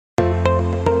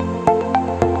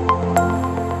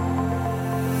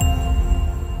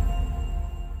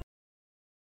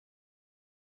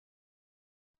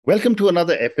Welcome to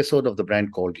another episode of The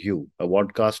Brand Called You, a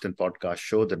podcast and podcast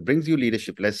show that brings you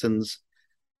leadership lessons,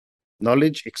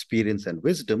 knowledge, experience, and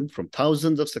wisdom from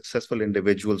thousands of successful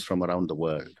individuals from around the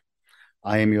world.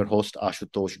 I am your host,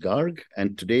 Ashutosh Garg,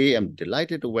 and today I'm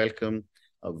delighted to welcome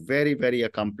a very, very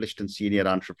accomplished and senior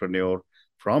entrepreneur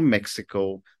from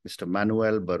Mexico, Mr.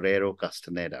 Manuel Barreiro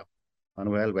Castañeda.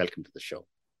 Manuel, welcome to the show.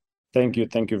 Thank you.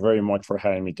 Thank you very much for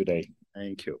having me today.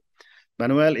 Thank you.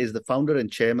 Manuel is the founder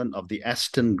and chairman of the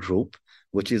Aston Group,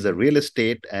 which is a real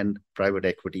estate and private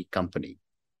equity company.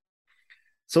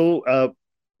 So,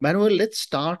 Manuel, let's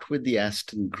start with the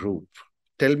Aston Group.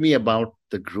 Tell me about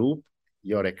the group,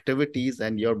 your activities,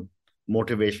 and your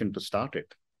motivation to start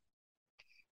it.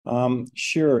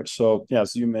 Sure. So,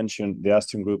 as you mentioned, the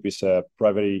Aston Group is a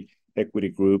private equity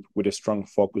group with a strong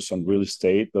focus on real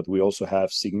estate, but we also have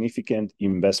significant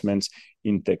investments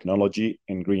in technology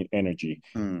and green energy.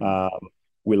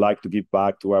 We like to give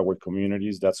back to our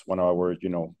communities. That's one of our,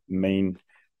 main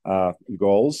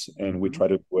goals, and we try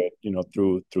to do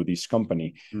it, through this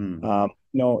company.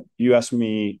 You asked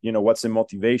me, what's the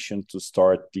motivation to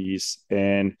start this,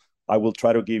 and I will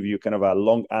try to give you kind of a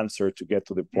long answer to get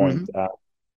to the point.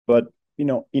 But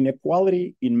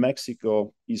inequality in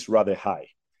Mexico is rather high.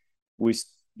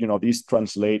 These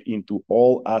translate into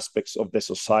all aspects of the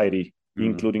society,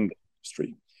 including the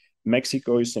industry.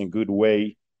 Mexico is in a good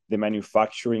way the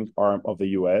manufacturing arm of the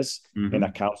U.S. and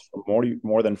accounts for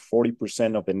more than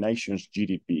 40% of the nation's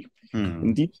GDP.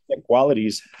 And these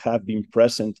inequalities have been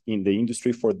present in the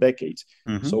industry for decades.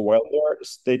 So while there are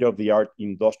state-of-the-art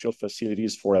industrial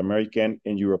facilities for American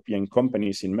and European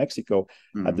companies in Mexico,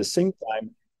 at the same time,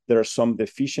 there are some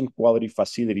deficient quality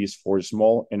facilities for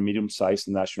small and medium-sized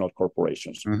national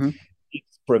corporations. It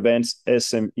prevents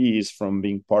SMEs from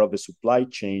being part of the supply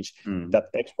chain that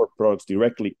export products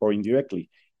directly or indirectly.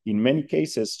 In many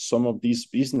cases, some of these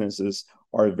businesses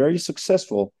are very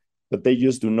successful, but they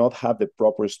just do not have the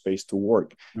proper space to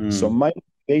work. So my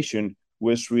motivation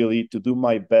was really to do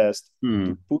my best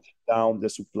to push down the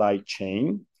supply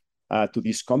chain to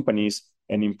these companies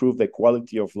and improve the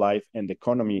quality of life and the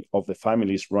economy of the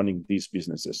families running these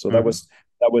businesses. So that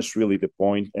was really the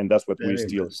point, and that's what we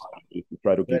still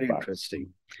try to give back. Very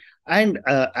interesting. And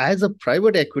as a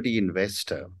private equity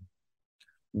investor,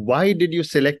 why did you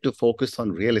select to focus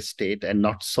on real estate and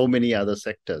not so many other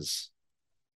sectors?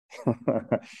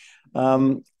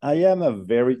 I am a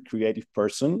very creative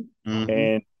person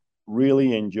and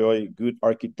really enjoy good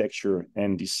architecture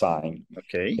and design.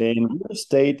 Okay. And real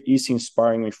estate is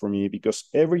inspiring for me because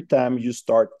every time you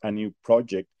start a new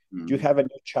project, you have a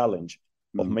new challenge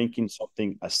of making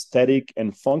something aesthetic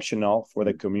and functional for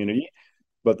the community,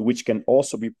 but which can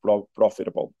also be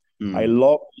profitable. I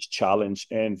love this challenge,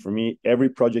 and for me, every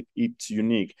project is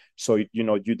unique, so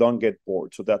you don't get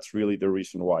bored. So that's really the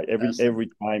reason why every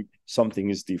time something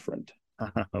is different.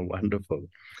 Wonderful.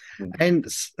 And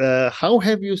how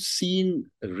have you seen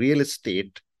real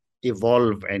estate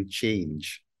evolve and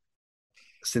change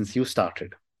since you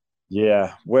started?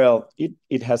 Yeah, well,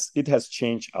 it has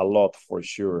changed a lot for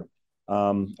sure.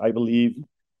 I believe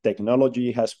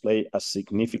technology has played a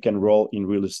significant role in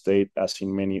real estate as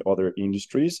in many other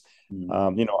industries.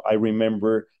 I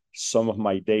remember some of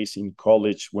my days in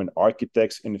college when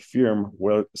architects and firms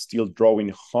were still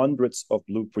drawing hundreds of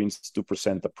blueprints to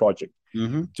present a project.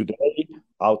 Today,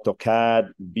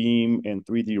 AutoCAD, BIM, and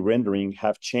 3D rendering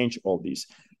have changed all this.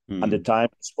 And the time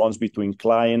response between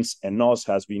clients and us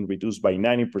has been reduced by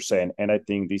 90%. And I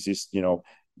think this is,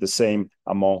 the same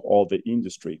among all the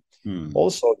industry.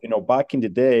 Also, back in the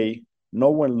day, no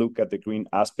one looked at the green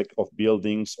aspect of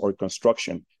buildings or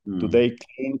construction. Today,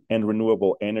 clean and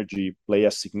renewable energy play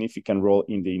a significant role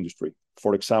in the industry.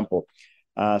 For example,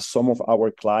 some of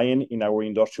our clients in our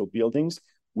industrial buildings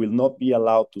will not be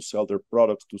allowed to sell their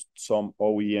products to some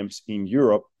OEMs in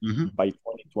Europe by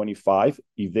 2025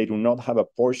 if they do not have a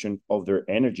portion of their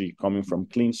energy coming from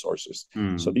clean sources.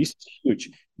 So this is huge.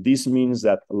 This means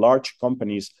that large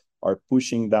companies are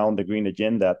pushing down the green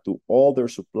agenda to all their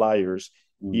suppliers,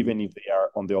 even if they are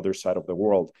on the other side of the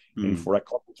world. And for a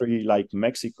country like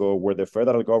Mexico, where the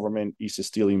federal government is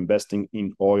still investing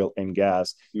in oil and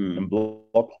gas and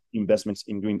block investments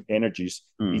in green energies,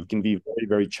 it can be very,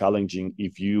 very challenging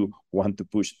if you want to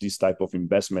push this type of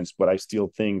investments. But I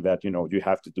still think that, you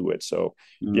have to do it. So,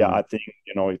 I think,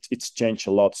 it's changed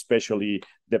a lot, especially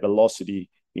the velocity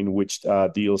in which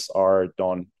deals are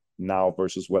done now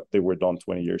versus what they were done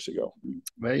 20 years ago.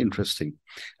 Very interesting.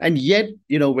 And yet,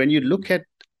 when you look at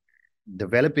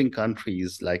developing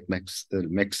countries like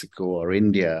Mexico or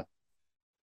India,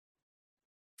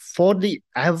 for the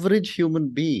average human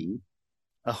being,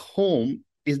 a home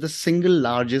is the single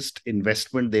largest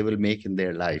investment they will make in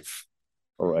their life.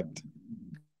 Correct.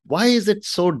 Why is it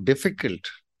so difficult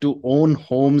to own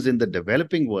homes in the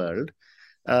developing world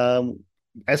um,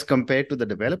 as compared to the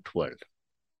developed world?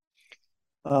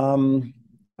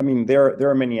 I mean, there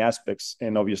are many aspects,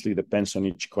 and obviously depends on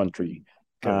each country.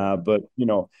 But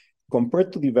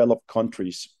compared to developed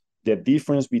countries, the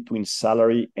difference between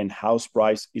salary and house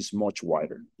price is much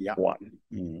wider. Yeah.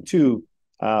 One. Two,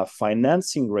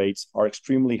 financing rates are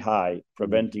extremely high,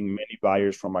 preventing many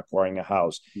buyers from acquiring a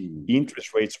house.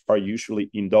 Interest rates are usually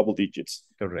in double digits.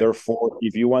 Correct. Therefore,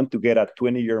 if you want to get a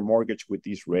 20-year mortgage with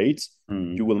these rates,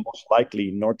 you will most likely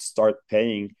not start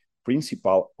paying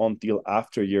principal until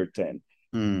after year 10.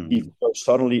 If you're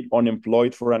suddenly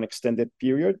unemployed for an extended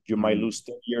period, you might lose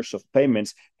 10 years of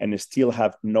payments and still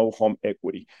have no home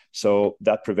equity. So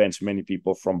that prevents many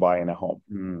people from buying a home.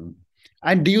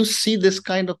 And do you see this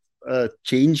kind of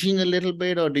changing a little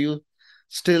bit, or do you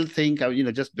still think,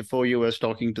 just before you was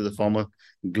talking to the former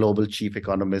global chief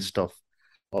economist of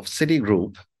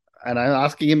Citigroup, and I'm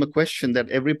asking him a question that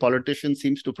every politician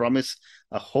seems to promise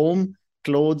a home,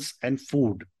 clothes, and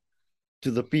food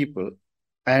to the people.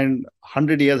 And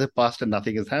 100 years have passed and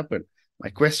nothing has happened. My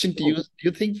question to you is, do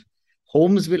you think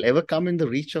homes will ever come in the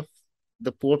reach of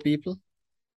the poor people?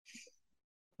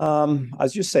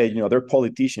 As you say, they're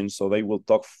politicians, so they will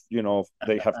talk,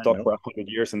 they have talked for 100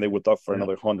 years and they will talk for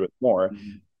another 100 more.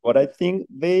 But I think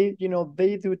they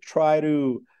do try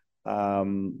to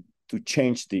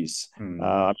change this.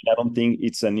 I don't think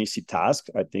it's an easy task.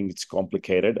 I think it's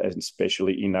complicated,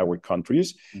 especially in our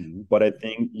countries. But I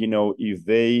think,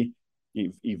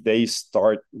 if they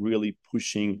start really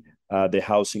pushing the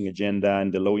housing agenda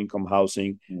and the low-income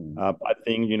housing, I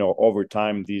think, over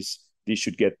time, this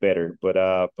should get better. But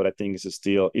I think it's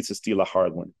still a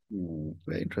hard one.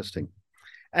 Very interesting.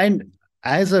 And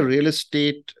as a real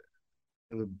estate,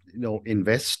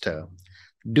 investor,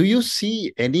 do you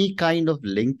see any kind of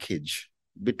linkage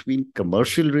between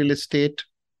commercial real estate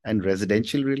and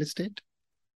residential real estate?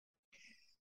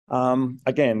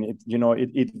 Again,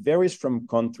 it varies from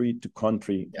country to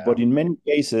country, but in many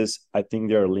cases, I think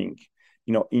they're linked.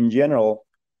 In general,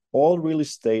 all real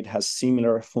estate has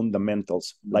similar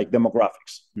fundamentals, like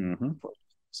demographics.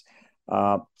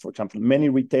 For example, many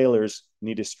retailers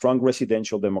need a strong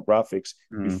residential demographics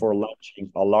before launching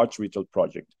a large retail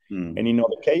project. And in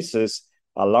other cases,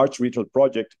 a large retail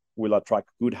project will attract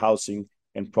good housing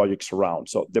and projects around.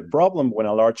 So the problem when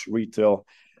a large retail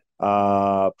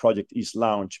project is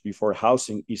launched before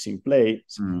housing is in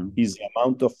place is the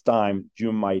amount of time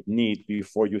you might need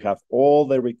before you have all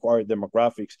the required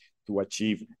demographics to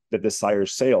achieve the desired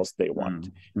sales they want.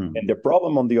 And the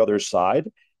problem on the other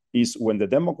side is when the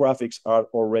demographics are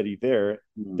already there,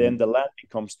 then the land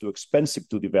becomes too expensive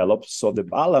to develop. So the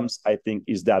balance, I think,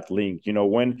 is that link.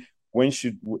 When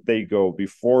should they go,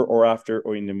 before or after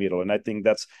or in the middle? And I think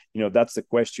that's the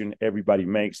question everybody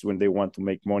makes when they want to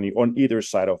make money on either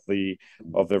side of the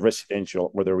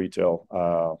residential or the retail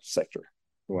sector.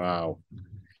 Wow.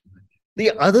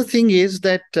 The other thing is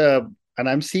that, and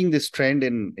I'm seeing this trend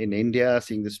in India,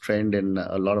 seeing this trend in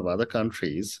a lot of other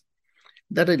countries,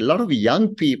 that a lot of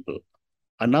young people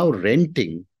are now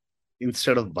renting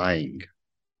instead of buying.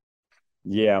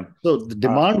 Yeah. So the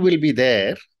demand will be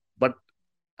there, but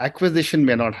acquisition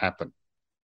may not happen.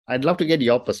 I'd love to get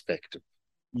your perspective.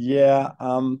 Yeah.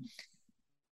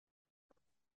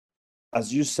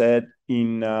 As you said,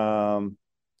 in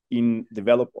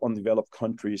undeveloped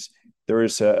countries, there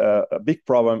is a big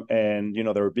problem, and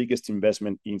their biggest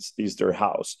investment is their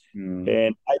house.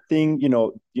 And I think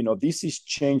this is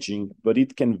changing, but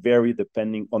it can vary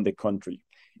depending on the country.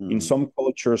 In some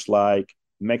cultures like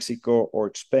Mexico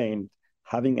or Spain,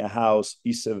 having a house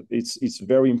it's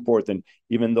very important,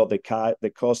 even though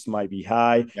the cost might be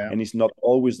high and it's not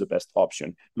always the best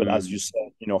option. But as you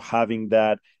said, having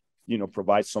that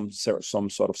provides some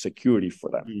sort of security for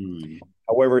them.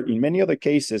 However, in many other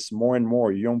cases, more and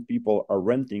more young people are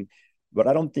renting, but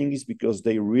I don't think it's because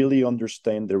they really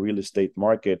understand the real estate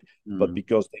market, but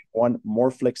because they want more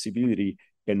flexibility,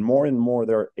 and more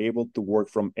they're able to work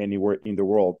from anywhere in the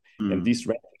world. And this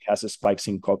renting has a spikes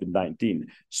in COVID-19.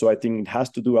 So I think it has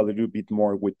to do a little bit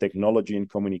more with technology and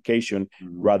communication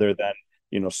rather than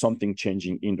something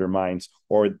changing in their minds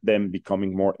or them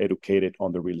becoming more educated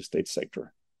on the real estate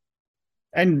sector.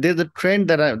 And there's a trend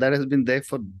that has been there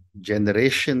for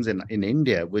generations in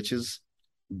India, which is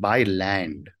buy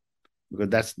land,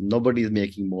 because nobody is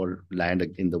making more land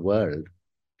in the world.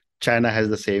 China has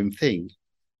the same thing.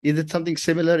 Is it something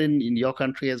similar in your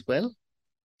country as well?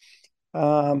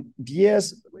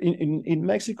 Yes, in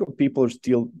Mexico, people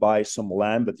still buy some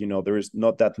land, but there is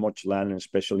not that much land, and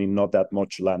especially not that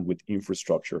much land with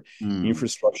infrastructure.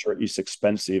 Infrastructure is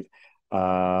expensive,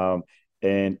 um,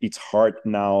 and it's hard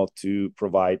now to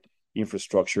provide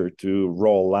infrastructure to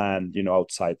raw land,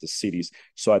 outside the cities.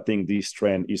 So I think this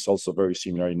trend is also very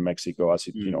similar in Mexico as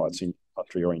as in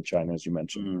country or in China, as you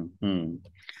mentioned.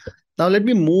 Now, let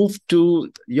me move to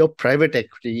your private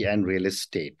equity and real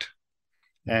estate.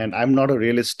 And I'm not a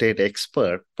real estate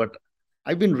expert, but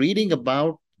I've been reading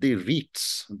about the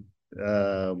REITs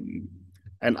um,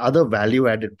 and other value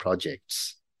added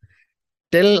projects.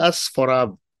 Tell us, for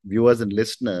our viewers and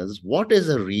listeners, what is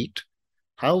a REIT?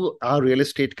 How are real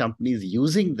estate companies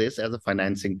using this as a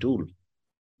financing tool?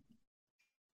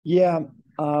 Yeah,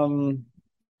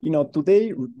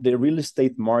 today the real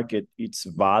estate market, it's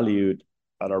valued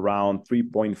at around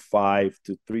 3.5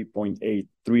 to 3.8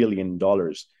 trillion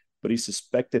dollars, but it's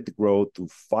expected to grow to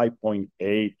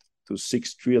 5.8 to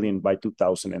 6 trillion by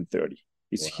 2030.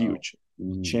 It's Wow. huge,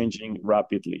 changing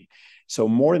rapidly. So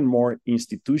more and more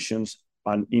institutions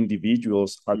and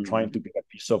individuals are trying to get a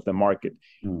piece of the market.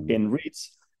 And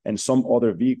REITs and some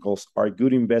other vehicles are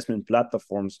good investment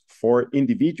platforms for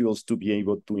individuals to be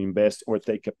able to invest or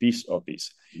take a piece of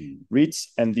this. REITs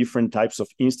and different types of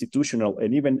institutional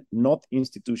and even not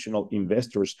institutional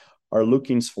investors are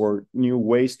looking for new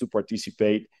ways to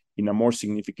participate in a more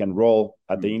significant role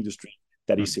at the industry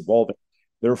that is evolving.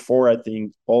 Therefore, I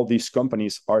think all these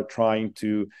companies are trying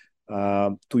to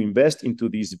invest into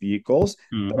these vehicles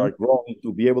that are growing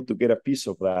to be able to get a piece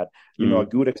of that. A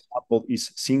good example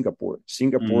is Singapore.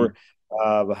 Singapore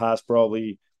has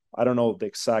probably, I don't know the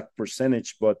exact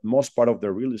percentage, but most part of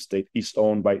the real estate is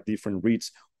owned by different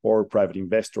REITs or private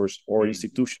investors or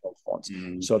institutional funds.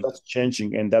 So that's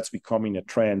changing and that's becoming a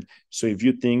trend. So if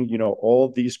you think,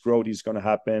 all this growth is going to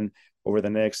happen over the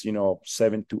next,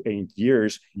 7 to 8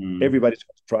 years, everybody's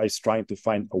trying to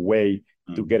find a way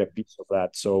to get a piece of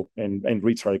that. So, and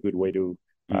REITs are a good way to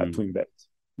invest.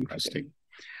 Interesting.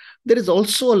 There is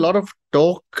also a lot of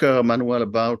talk, Manuel,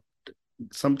 about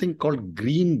something called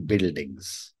green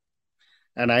buildings.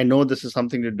 And I know this is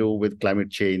something to do with climate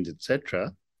change,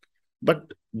 etc.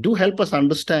 But do help us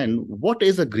understand, what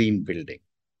is a green building?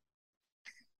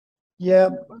 Yeah,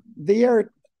 they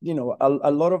are,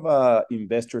 a lot of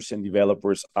investors and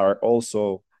developers are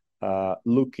also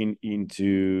looking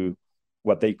into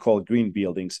what they call green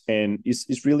buildings. And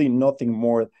it's really nothing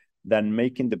more than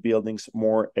making the buildings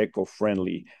more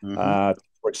eco-friendly.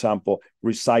 For example,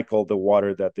 recycle the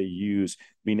water that they use,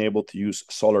 being able to use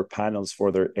solar panels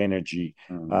for their energy,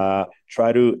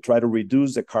 try to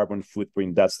reduce the carbon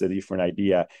footprint. That's the different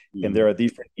idea. And there are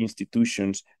different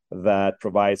institutions that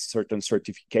provide certain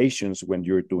certifications when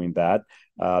you're doing that.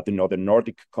 The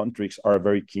Nordic countries are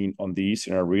very keen on these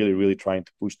and are really, really trying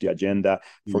to push the agenda.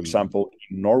 For example,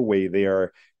 in Norway, they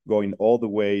are going all the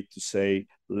way to say,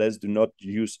 let's do not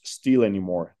use steel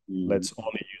anymore. Let's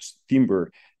only use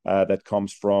timber that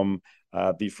comes from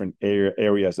different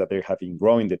areas that they have been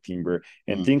growing the timber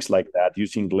and things like that,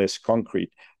 using less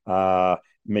concrete,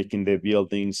 making the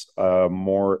buildings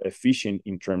more efficient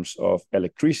in terms of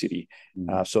electricity.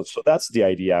 So that's the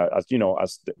idea.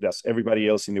 As everybody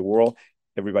else in the world,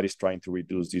 everybody's trying to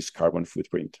reduce this carbon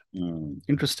footprint.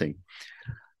 Interesting.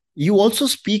 You also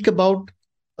speak about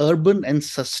urban and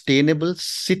sustainable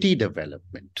city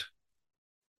development.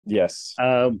 Yes.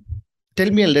 Tell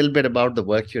me a little bit about the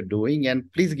work you're doing,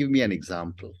 and please give me an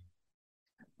example.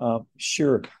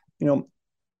 Sure.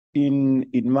 In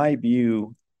my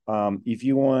view, if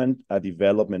you want a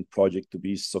development project to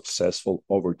be successful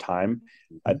over time,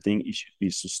 I think it should be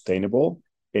sustainable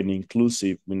and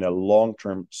inclusive in a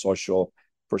long-term social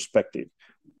perspective.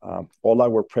 All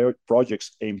our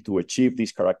projects aim to achieve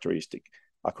this characteristic.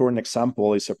 A current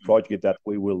example is a project that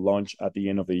we will launch at the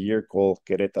end of the year called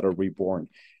Querétaro Reborn.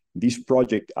 This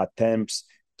project attempts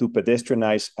to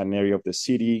pedestrianize an area of the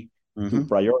city, to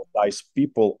prioritize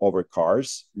people over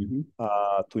cars,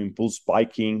 to impulse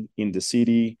biking in the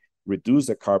city, reduce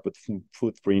the carbon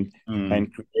footprint,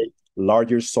 and create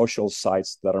larger social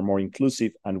sites that are more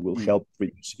inclusive and will help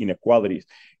reduce inequalities.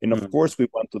 And of course, we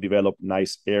want to develop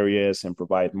nice areas and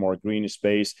provide more green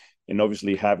space and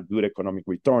obviously have good economic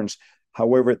returns.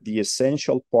 However, the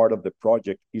essential part of the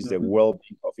project is the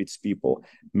well-being of its people,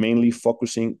 mainly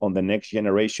focusing on the next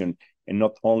generation and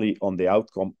not only on the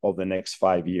outcome of the next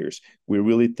 5 years. We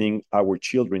really think our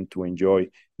children to enjoy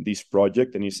this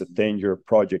project, and it's a 10-year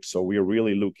project. So we're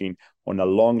really looking on a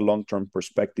long-term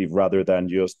perspective rather than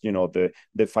just, the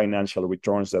financial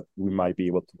returns that we might be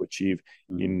able to achieve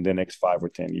in the next 5 or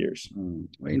 10 years.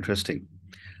 Interesting.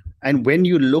 And when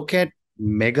you look at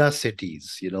mega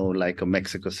cities, like a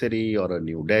Mexico City or a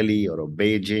New Delhi or a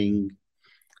Beijing,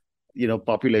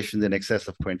 populations in excess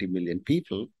of 20 million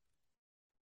people.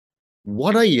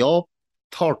 What are your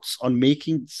thoughts on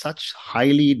making such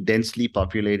highly densely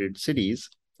populated cities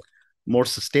more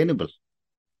sustainable?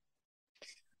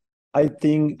 I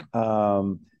think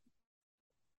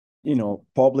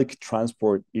public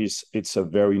transport it's a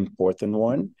very important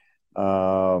one.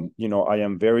 I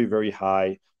am very, very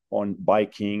high on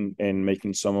biking and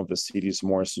making some of the cities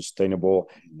more sustainable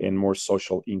and more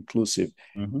social inclusive.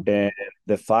 Mm-hmm. And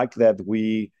the fact that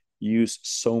we use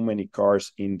so many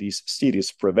cars in these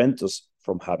cities prevent us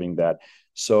from having that.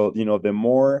 So, the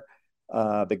more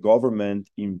the government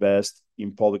invests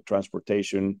in public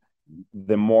transportation,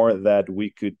 the more that we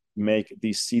could make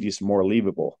these cities more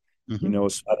livable. Mm-hmm.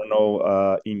 So I don't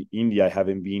know, in India, I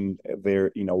haven't been there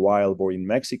in a while, but in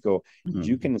Mexico, Mm-hmm.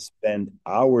 you can spend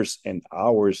hours and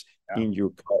hours in your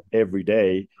car every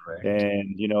day. Correct.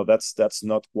 And, that's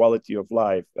not quality of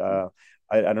life.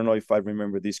 I don't know if I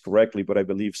remember this correctly, but I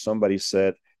believe somebody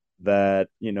said that,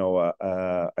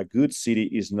 a good city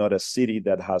is not a city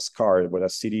that has cars, but a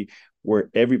city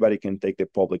where everybody can take the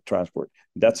public transport.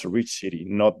 That's a rich city,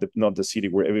 not the city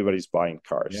where everybody's buying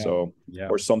cars. Yeah. So, Yeah.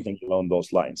 or something along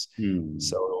those lines.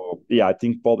 So yeah, I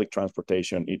think public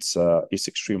transportation it's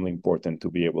extremely important to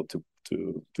be able to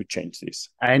change this.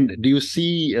 And do you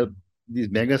see these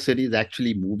mega cities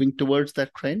actually moving towards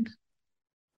that trend?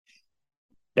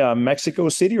 Yeah, Mexico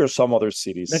City or some other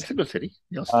cities. Mexico City,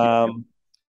 yes.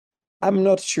 I'm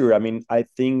not sure. I mean, I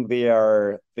think they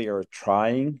are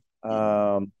trying,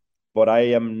 but I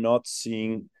am not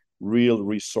seeing real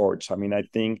resorts. I mean, I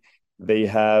think they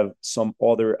have some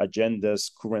other agendas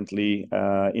currently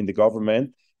in the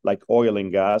government, like oil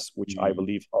and gas, which I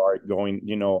believe are going,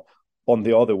 on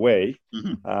the other way.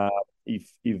 Mm-hmm.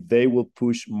 If they will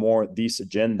push more this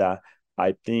agenda,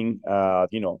 I think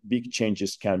big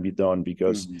changes can be done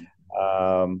because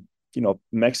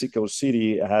Mexico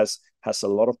City has a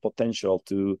lot of potential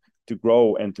to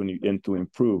grow and to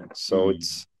improve. So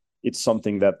it's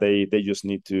something that they just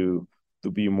need to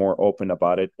be more open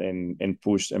about it and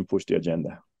push the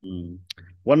agenda.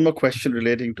 One more question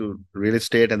relating to real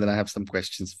estate, and then I have some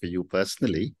questions for you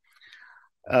personally.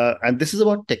 And this is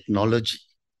about technology.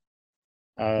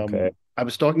 Okay. I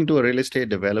was talking to a real estate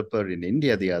developer in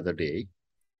India the other day,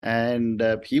 and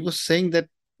he was saying that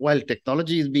while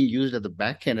technology is being used at the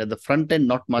back end, at the front end,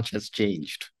 not much has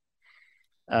changed.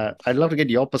 I'd love to get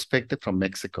your perspective from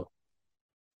Mexico.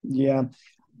 Yeah,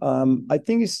 I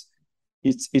think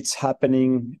it's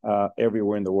happening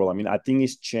everywhere in the world. I mean, I think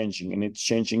it's changing and it's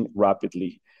changing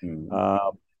rapidly.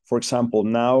 For example,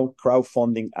 now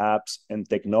crowdfunding apps and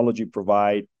technology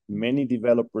provide many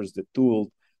developers the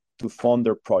tool to fund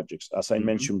their projects. As I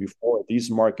mentioned before, this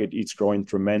market is growing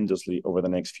tremendously over the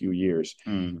next few years.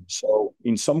 So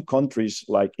in some countries,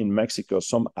 like in Mexico,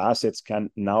 some assets can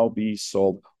now be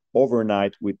sold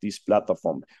overnight with this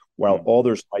platform, while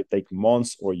others might take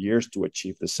months or years to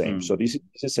achieve the same. So this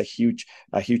is a huge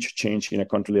change in a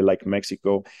country like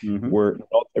Mexico, where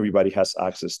not everybody has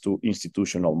access to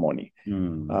institutional money.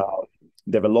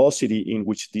 The velocity in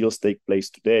which deals take place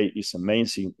today is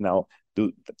amazing now,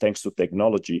 thanks to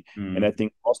technology. And I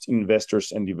think most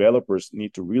investors and developers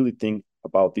need to really think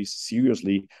about this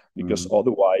seriously, because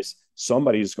otherwise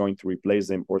somebody is going to replace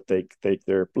them or take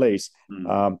their place.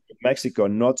 Mexico,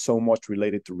 not so much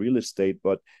related to real estate,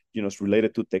 but it's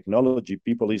related to technology.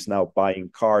 People is now buying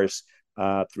cars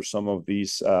through some of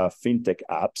these fintech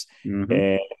apps,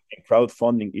 and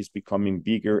crowdfunding is becoming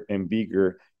bigger and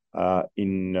bigger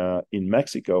in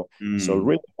Mexico. So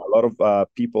really, a lot of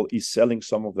people is selling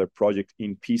some of their project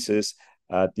in pieces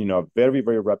at very,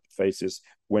 very rapid phases,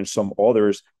 when some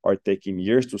others are taking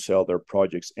years to sell their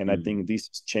projects. And I think this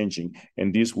is changing,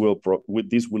 and this will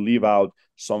leave out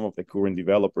some of the current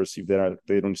developers if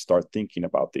they don't start thinking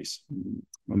about this.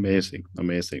 Amazing.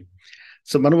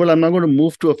 So Manuel, I'm now going to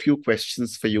move to a few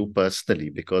questions for you personally,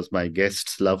 because my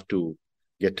guests love to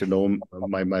get to know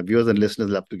my viewers and listeners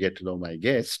love to get to know my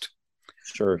guest.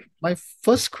 Sure. My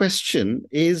first question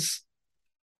is,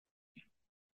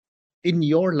 in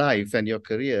your life and your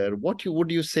career, what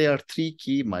would you say are three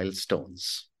key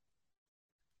milestones?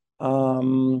 3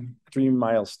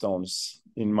 milestones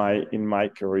in my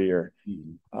career.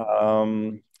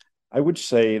 I would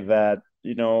say that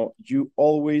you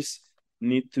always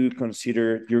need to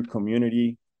consider your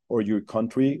community or your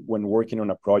country when working on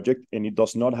a project, and it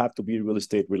does not have to be real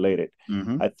estate related.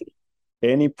 I think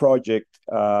any project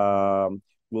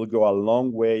will go a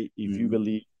long way if you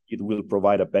believe it will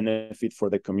provide a benefit for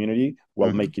the community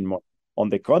while making money. On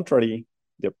the contrary,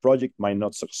 the project might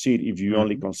not succeed if you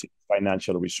only consider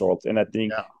financial results. And I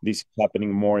think this is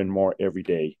happening more and more every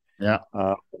day. Yeah.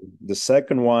 The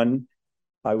second one,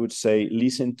 I would say,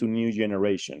 listen to new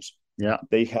generations. Yeah.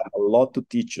 They have a lot to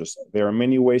teach us. There are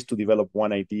many ways to develop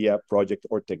one idea, project,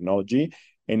 or technology.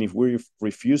 And if we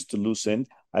refuse to listen,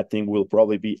 I think we'll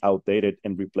probably be outdated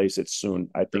and replace it soon.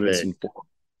 I think it's important.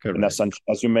 Correct. And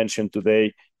as you mentioned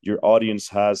today, your audience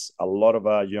has a lot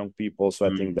of young people. So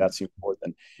I think that's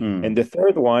important. And the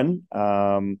third one,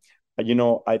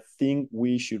 I think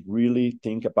we should really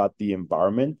think about the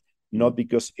environment, not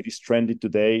because it is trendy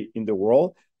today in the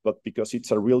world, but because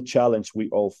it's a real challenge we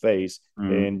all face.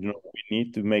 And we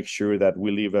need to make sure that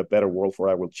we leave a better world for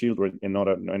our children and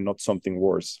not something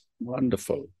worse.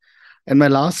 Wonderful. And my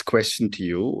last question to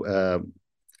you,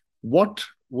 what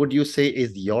would you say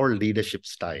is your leadership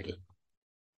style?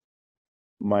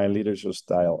 My leadership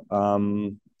style.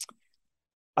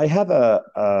 I have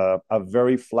a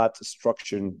very flat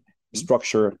structure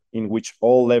in which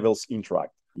all levels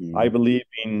interact. I believe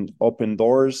in open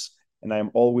doors, and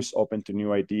I'm always open to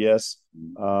new ideas.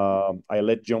 I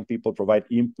let young people provide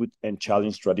input and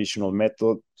challenge traditional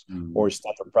methods or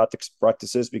standard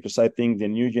practices, because I think the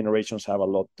new generations have a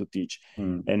lot to teach.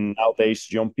 And nowadays,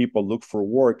 young people look for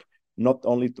work not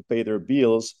only to pay their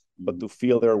bills, but to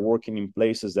feel they're working in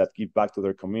places that give back to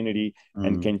their community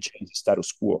and can change the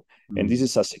status quo. And this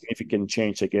is a significant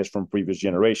change, I guess, from previous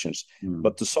generations.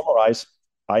 But to summarize,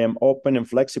 I am open and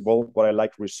flexible, but I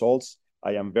like results.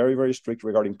 I am very, very strict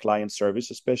regarding client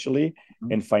service, especially,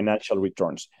 and financial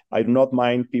returns. I do not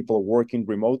mind people working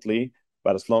remotely,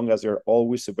 but as long as they're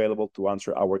always available to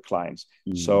answer our clients.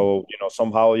 So,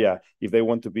 somehow, if they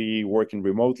want to be working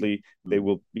remotely, they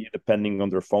will be depending on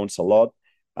their phones a lot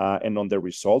and on their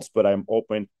results, but I'm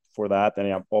open for that. And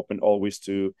I'm open always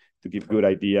to give good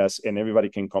ideas, and everybody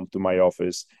can come to my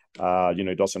office.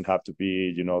 It doesn't have to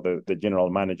be, the general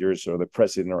managers or the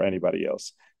president or anybody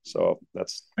else. So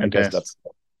I guess that's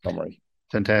the summary.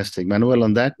 Fantastic. Manuel,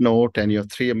 on that note, and your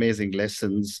 3 amazing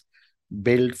lessons: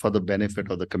 build for the benefit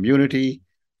of the community,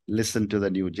 listen to the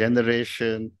new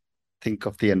generation, think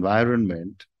of the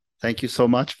environment. Thank you so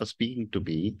much for speaking to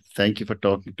me. Thank you for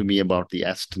talking to me about the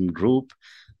Aston Group,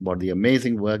 about the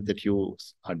amazing work that you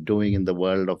are doing in the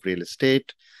world of real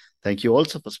estate. Thank you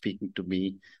also for speaking to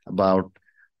me about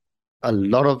a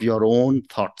lot of your own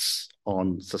thoughts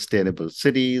on sustainable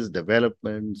cities,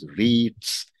 developments,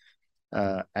 REITs,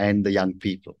 and the young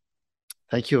people.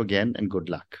 Thank you again, and good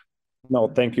luck. No,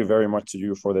 thank you very much to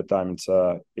you for the time.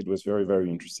 It was very, very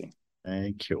interesting.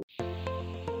 Thank you.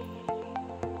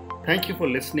 Thank you for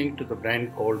listening to the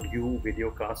Brand Called You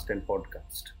videocast and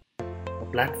podcast, a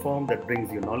platform that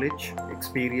brings you knowledge,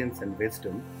 experience, and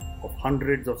wisdom of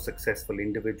hundreds of successful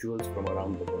individuals from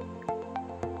around the world.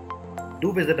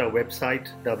 Do visit our website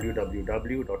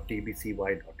www.tbcy.in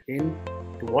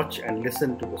to watch and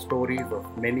listen to the stories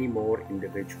of many more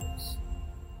individuals.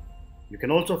 You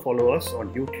can also follow us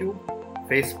on YouTube,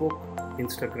 Facebook,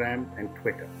 Instagram, and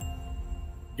Twitter.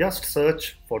 Just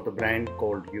search for the Brand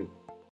Called You.